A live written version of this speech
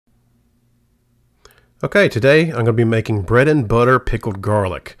Okay, today I'm going to be making bread and butter pickled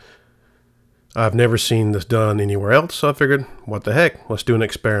garlic. I've never seen this done anywhere else, so I figured, what the heck, let's do an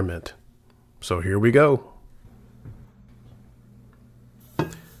experiment. So here we go. I'm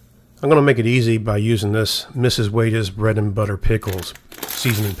going to make it easy by using this Mrs. Wade's bread and butter pickles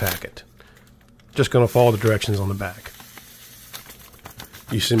seasoning packet. Just going to follow the directions on the back.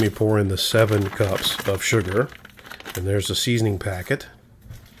 You see me pour in the 7 cups of sugar, and there's the seasoning packet.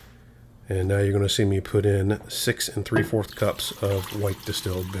 And now you're going to see me put in 6 3/4 cups of white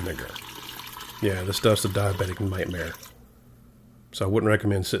distilled vinegar. Yeah, this stuff's a diabetic nightmare. So I wouldn't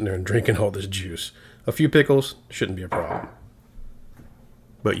recommend sitting there and drinking all this juice. A few pickles shouldn't be a problem.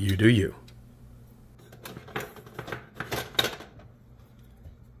 But you do you.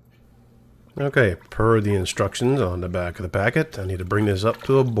 Okay, per the instructions on the back of the packet, I need to bring this up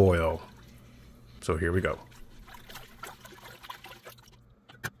to a boil. So here we go.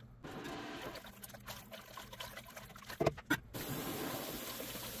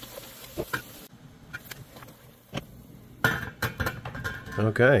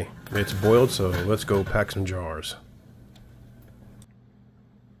 Okay, it's boiled, so let's go pack some jars.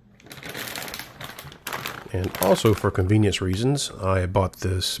 And also for convenience reasons, I bought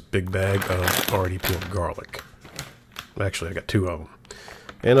this big bag of already peeled garlic. Actually, I got 2 of them.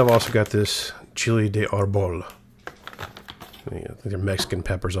 And I've also got this chili de arbol. Yeah, they're Mexican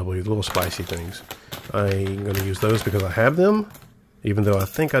peppers, I believe, little spicy things. I'm going to use those because I have them, even though I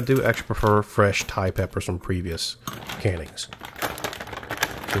think I do actually prefer fresh Thai peppers from previous cannings.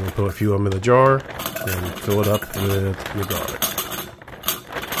 So we'll put a few of them in the jar and fill it up with the garlic.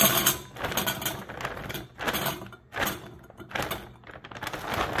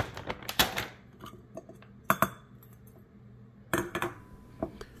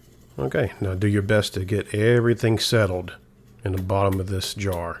 Okay, now do your best to get everything settled in the bottom of this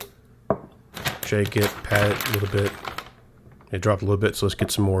jar. Shake it, pat it a little bit. It dropped a little bit, so let's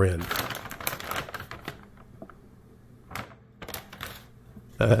get some more in.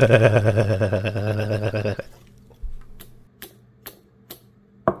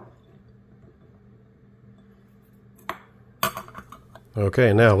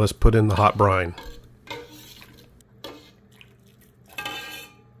 Okay, now let's put in the hot brine.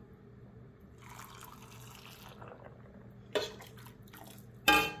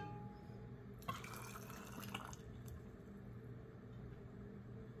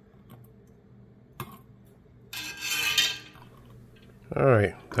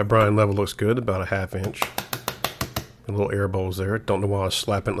 Alright, that brine level looks good, about a 1/2 inch. A little air bubbles there. Don't know why I was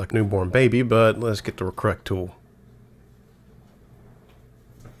slapping it like a newborn baby, but let's get the correct tool.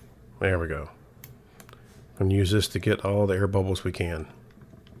 There we go. I'm going to use this to get all the air bubbles we can.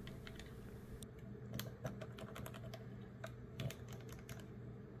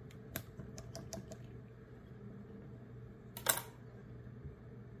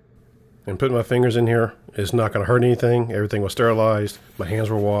 And putting my fingers in here is not going to hurt anything. Everything was sterilized. My hands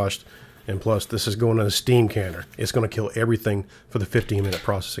were washed. And plus, this is going in a steam canner. It's going to kill everything for the 15-minute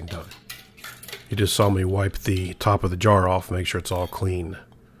processing time. You just saw me wipe the top of the jar off, make sure it's all clean,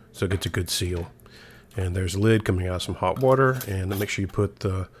 so it gets a good seal. And there's a lid coming out of some hot water. And make sure you put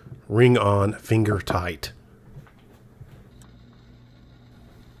the ring on finger tight.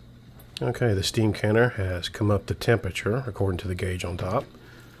 Okay, the steam canner has come up to temperature according to the gauge on top.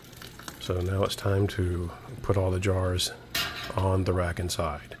 So now it's time to put all the jars on the rack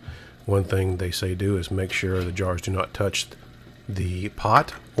inside. One thing they say do is make sure the jars do not touch the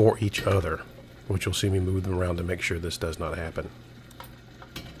pot or each other, which you'll see me move them around to make sure this does not happen.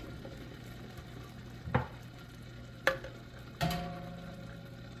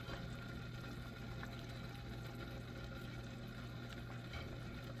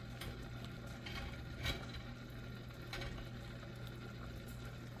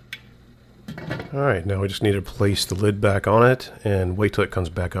 Alright, now we just need to place the lid back on it and wait till it comes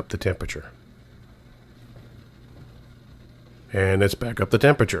back up to temperature. And it's back up to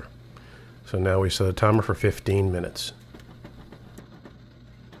temperature. So now we set a timer for 15 minutes.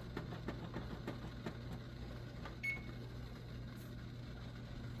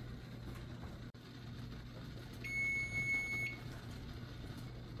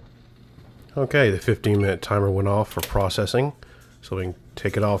 Okay, the 15-minute timer went off for processing, so we can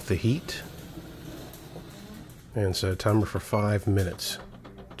take it off the heat. And set a timer for 5 minutes,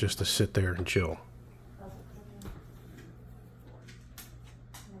 just to sit there and chill.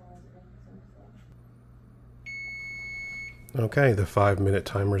 Okay, the 5-minute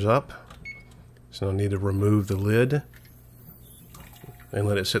timer's up. So I need to remove the lid and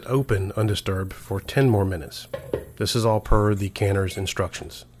let it sit open undisturbed for 10 more minutes. This is all per the canner's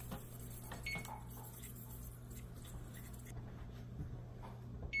instructions.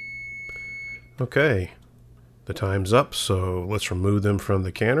 Okay, the time's up, so let's remove them from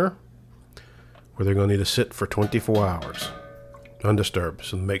the canner, where they're going to need to sit for 24 hours, undisturbed,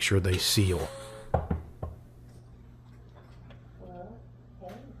 so make sure they seal.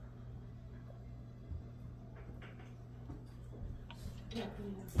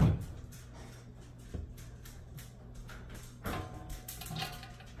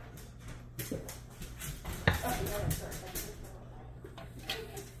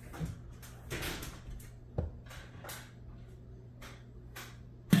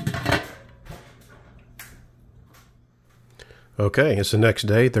 Okay, it's the next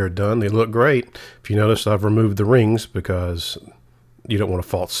day. They're done. They look great. If you notice, I've removed the rings because you don't want a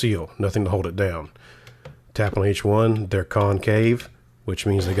false seal. Nothing to hold it down. Tap on each one. They're concave, which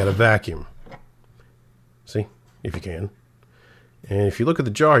means they got a vacuum. See, if you can. And if you look at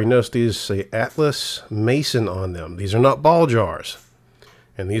the jar, you notice these say Atlas Mason on them. These are not ball jars.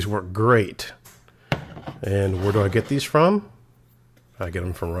 And these work great. And where do I get these from? I get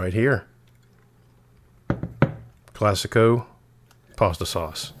them from right here. Classico pasta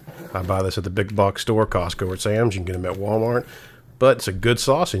sauce. I buy this at the big box store, Costco or Sam's. You can get them at Walmart. But it's a good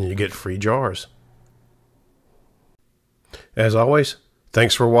sauce and you get free jars. As always,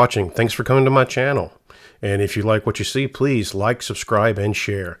 thanks for watching. Thanks for coming to my channel. And if you like what you see, please like, subscribe, and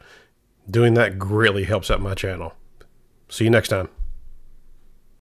share. Doing that greatly helps out my channel. See you next time.